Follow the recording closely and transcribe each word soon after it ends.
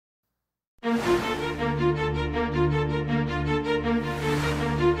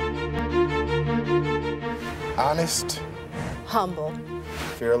Honest, Humble.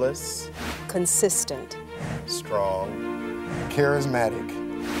 fearless, Consistent. strong, charismatic,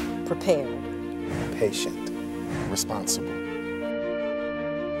 Prepared. patient, responsible.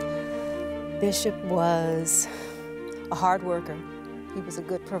 Bishop was a hard worker. He was a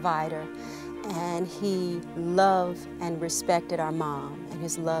good provider. And he loved and respected our mom. And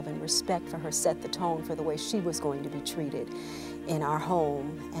his love and respect for her set the tone for the way she was going to be treated in our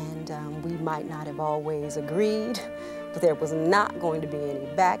home. And we might not have always agreed, but there was not going to be any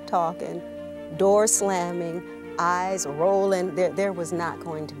back talking, door slamming, eyes rolling. There was not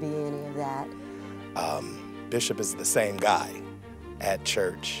going to be any of that. Bishop is the same guy at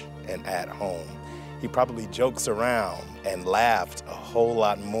church and at home. He probably jokes around and laughed a whole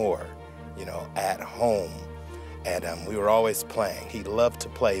lot more, you know, at home. And we were always playing. He loved to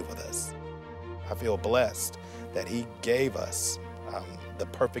play with us. I feel blessed that he gave us the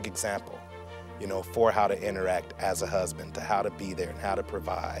perfect example, you know, for how to interact as a husband, to how to be there and how to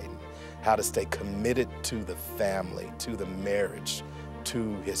provide, how to stay committed to the family, to the marriage,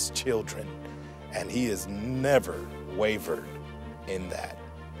 to his children. And he has never wavered in that,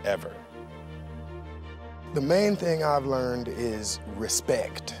 ever. The main thing I've learned is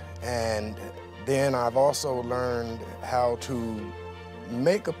respect. And then I've also learned how to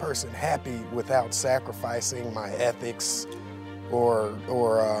make a person happy without sacrificing my ethics or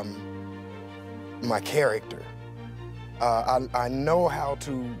my character. I know how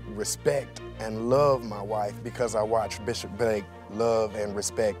to respect and love my wife because I watched Bishop Blake love and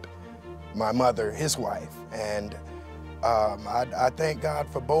respect my mother, his wife. And I thank God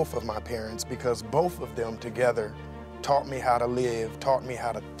for both of my parents because both of them together taught me how to live, taught me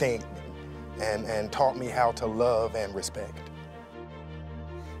how to think, and taught me how to love and respect.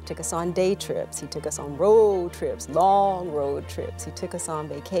 Took us on day trips. He took us on road trips, long road trips. He took us on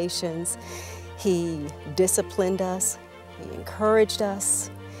vacations. He disciplined us. He encouraged us.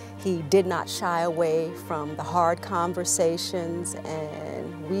 He did not shy away from the hard conversations,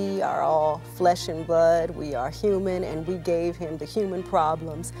 and we are all flesh and blood. We are human, and we gave him the human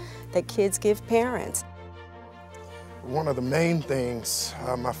problems that kids give parents. One of the main things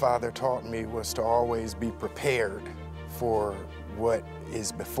my father taught me was to always be prepared for what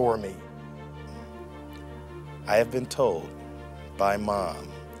is before me. I have been told by Mom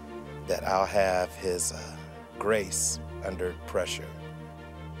that I'll have his grace under pressure.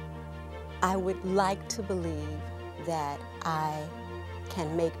 I would like to believe that I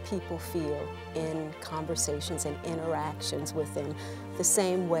can make people feel in conversations and interactions with him the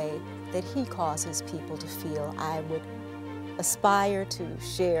same way that he causes people to feel. I would aspire to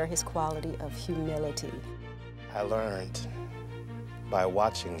share his quality of humility. I learned by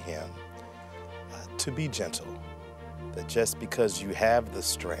watching him to be gentle, that just because you have the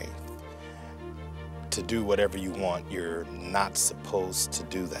strength to do whatever you want, you're not supposed to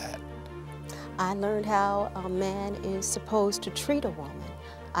do that. I learned how a man is supposed to treat a woman.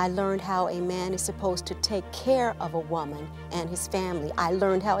 I learned how a man is supposed to take care of a woman and his family. I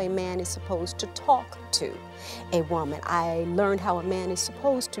learned how a man is supposed to talk to a woman. I learned how a man is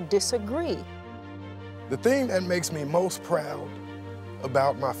supposed to disagree. The thing that makes me most proud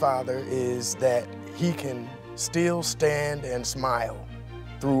about my father is that he can still stand and smile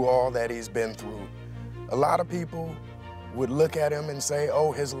through all that he's been through. A lot of people would look at him and say,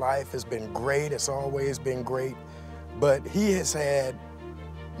 oh, his life has been great, it's always been great. But he has had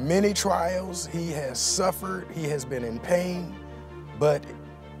many trials, he has suffered, he has been in pain, but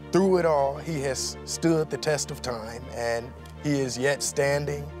through it all, he has stood the test of time, and he is yet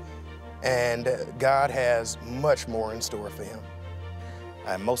standing, and God has much more in store for him.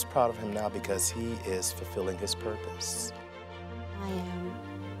 I'm most proud of him now because he is fulfilling his purpose. I am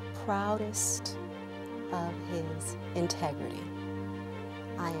proudest of his integrity.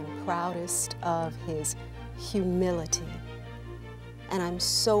 I am proudest of his humility. And I'm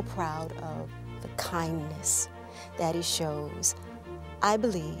so proud of the kindness that he shows. I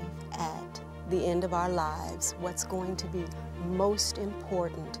believe at the end of our lives, what's going to be most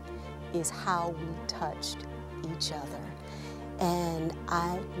important is how we touched each other. And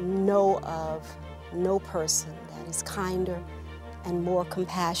I know of no person that is kinder and more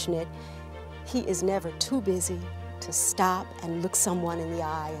compassionate. He is never too busy to stop and look someone in the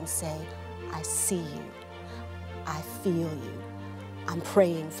eye and say, I see you, I feel you, I'm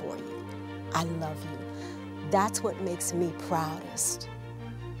praying for you, I love you. That's what makes me proudest.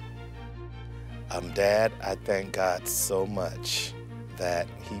 Dad, I thank God so much that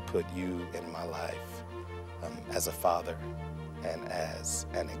he put you in my life as a father and as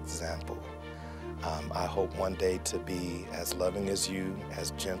an example. I hope one day to be as loving as you,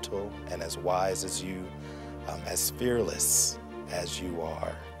 as gentle and as wise as you, as fearless as you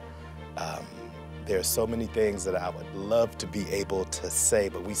are. There are so many things that I would love to be able to say,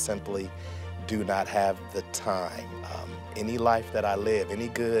 but we simply do not have the time. Any life that I live, any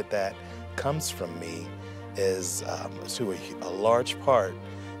good that comes from me is to a large part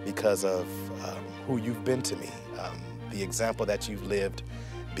because of who you've been to me, the example that you've lived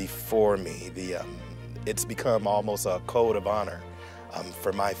before me. It's become almost a code of honor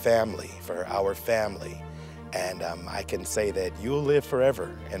for my family, for our family. And I can say that you'll live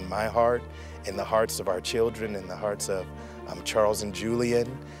forever in my heart, in the hearts of our children, in the hearts of Charles and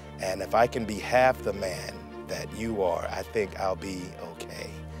Julian. And if I can be half the man that you are, I think I'll be okay.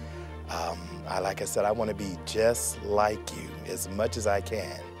 Like I said, I want to be just like you as much as I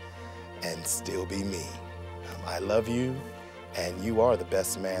can and still be me. I love you, and you are the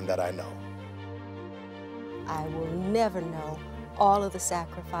best man that I know. I will never know all of the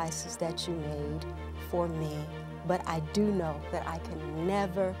sacrifices that you made for me, but I do know that I can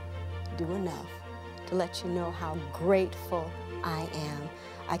never do enough to let you know how grateful I am.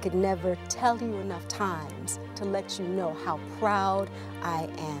 I could never tell you enough times to let you know how proud I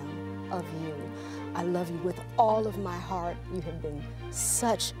am of you. I love you with all of my heart. You have been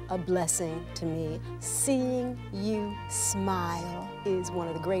such a blessing to me. Seeing you smile is one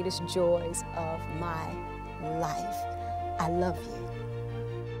of the greatest joys of my life. I love you.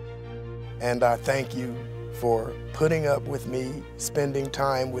 And I thank you for putting up with me, spending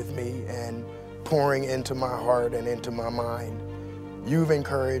time with me, and pouring into my heart and into my mind. You've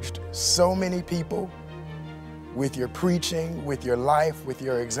encouraged so many people with your preaching, with your life, with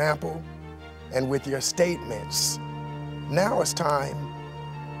your example, and with your statements. Now it's time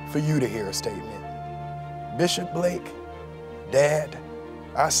for you to hear a statement. Bishop Blake, Dad,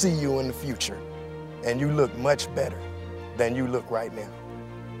 I see you in the future, and you look much better than you look right now.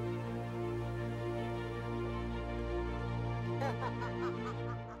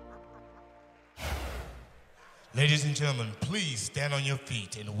 Ladies and gentlemen, please stand on your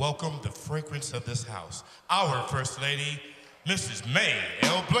feet and welcome the fragrance of this house, our First Lady, Mrs. May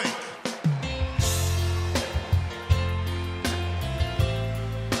L. Blake.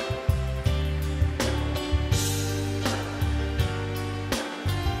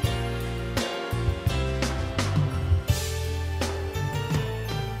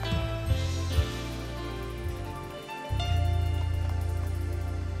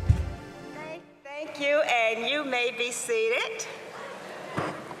 Thank you, and you may be seated.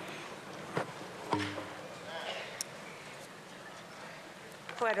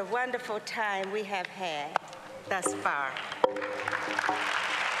 What a wonderful time we have had thus far.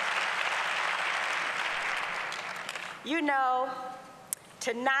 You know,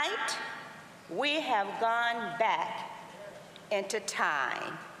 tonight we have gone back into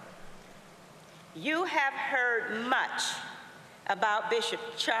time. You have heard much about Bishop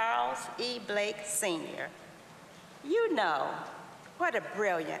Charles E. Blake Sr. You know what a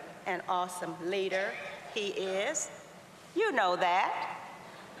brilliant and awesome leader he is. You know that.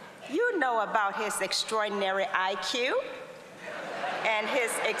 You know about his extraordinary IQ and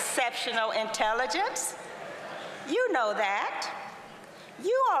his exceptional intelligence. You know that.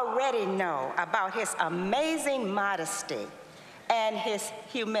 You already know about his amazing modesty and his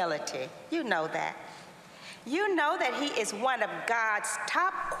humility. You know that. You know that he is one of God's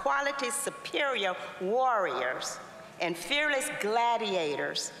top quality superior warriors and fearless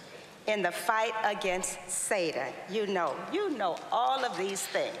gladiators in the fight against Satan. You know all of these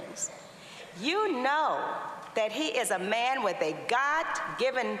things. You know that he is a man with a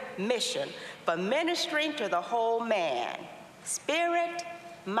God-given mission for ministering to the whole man, spirit,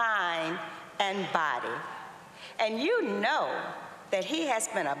 mind, and body. And you know that he has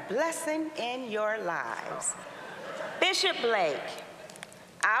been a blessing in your lives. Bishop Blake,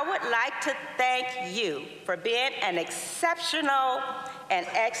 I would like to thank you for being an exceptional and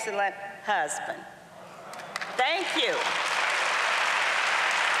excellent husband. Thank you.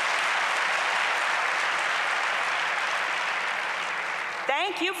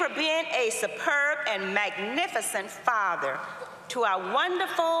 Thank you for being a superb and magnificent father to our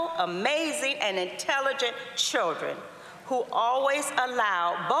wonderful, amazing, and intelligent children who always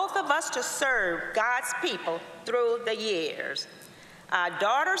allow both of us to serve God's people through the years. Our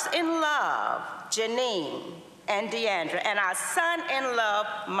daughters-in-love, Janine and Deandra, and our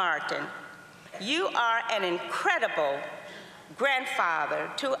son-in-love, Martin. You are an incredible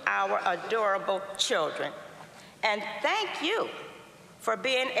grandfather to our adorable children. And thank you for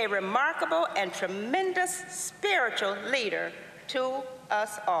being a remarkable and tremendous spiritual leader to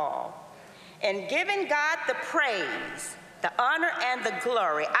us all. In giving God the praise, the honor, and the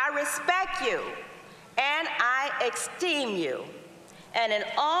glory, I respect you, and esteem you, and in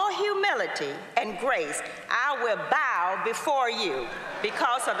all humility and grace, I will bow before you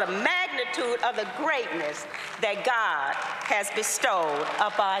because of the magnitude of the greatness that God has bestowed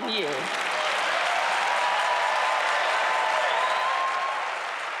upon you.